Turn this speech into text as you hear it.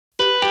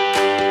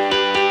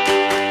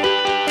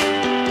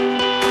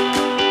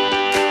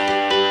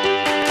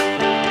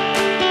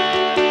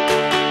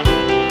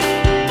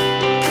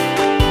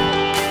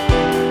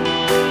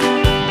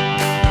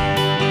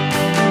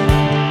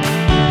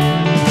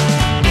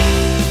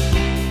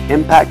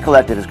Impact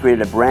Collective has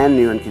created a brand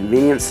new and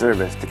convenient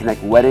service to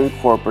connect wedding,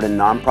 corporate, and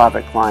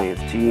nonprofit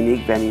clients to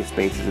unique venue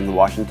spaces in the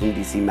Washington,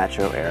 D.C.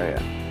 metro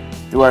area.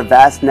 Through our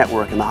vast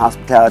network in the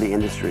hospitality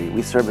industry,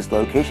 we service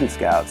location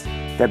scouts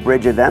that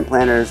bridge event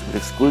planners with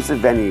exclusive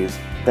venues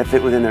that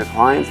fit within their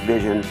client's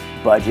vision,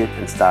 budget,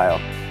 and style.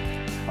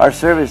 Our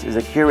service is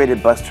a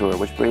curated bus tour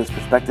which brings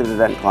prospective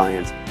event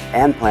clients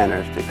and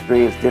planners to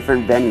experience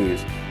different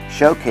venues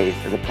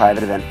showcased as a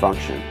private event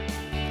function.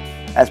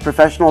 As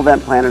professional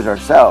event planners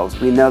ourselves,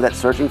 we know that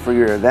searching for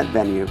your event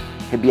venue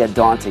can be a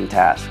daunting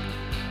task.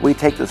 We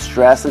take the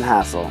stress and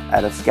hassle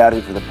out of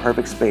scouting for the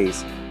perfect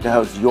space to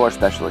host your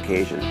special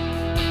occasion.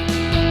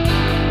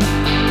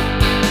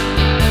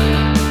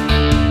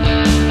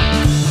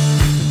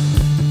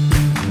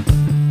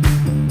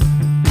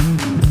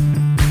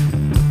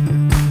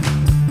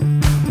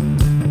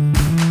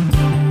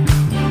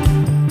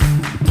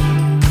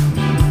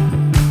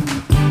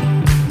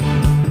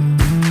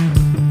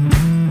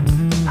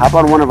 Hop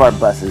on one of our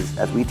buses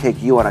as we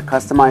take you on a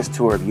customized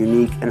tour of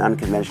unique and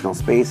unconventional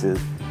spaces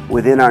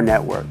within our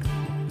network.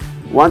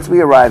 Once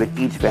we arrive at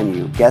each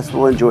venue, guests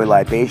will enjoy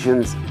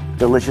libations,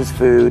 delicious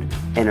food,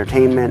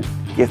 entertainment,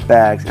 gift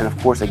bags, and of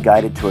course a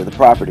guided tour of the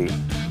property.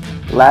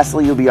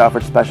 Lastly, you'll be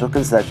offered special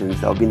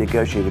concessions that will be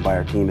negotiated by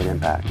our team at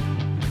Impact.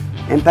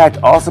 Impact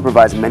also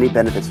provides many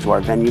benefits to our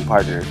venue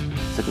partners,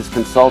 such as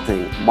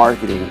consulting,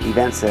 marketing,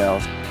 event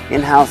sales,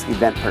 in-house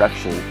event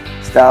production,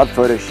 styled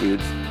photo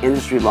shoots,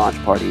 industry launch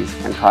parties,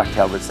 and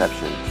cocktail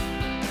receptions.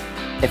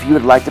 If you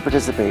would like to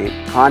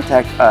participate,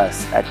 contact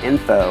us at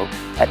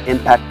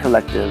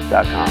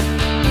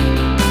info@impactcollective.com.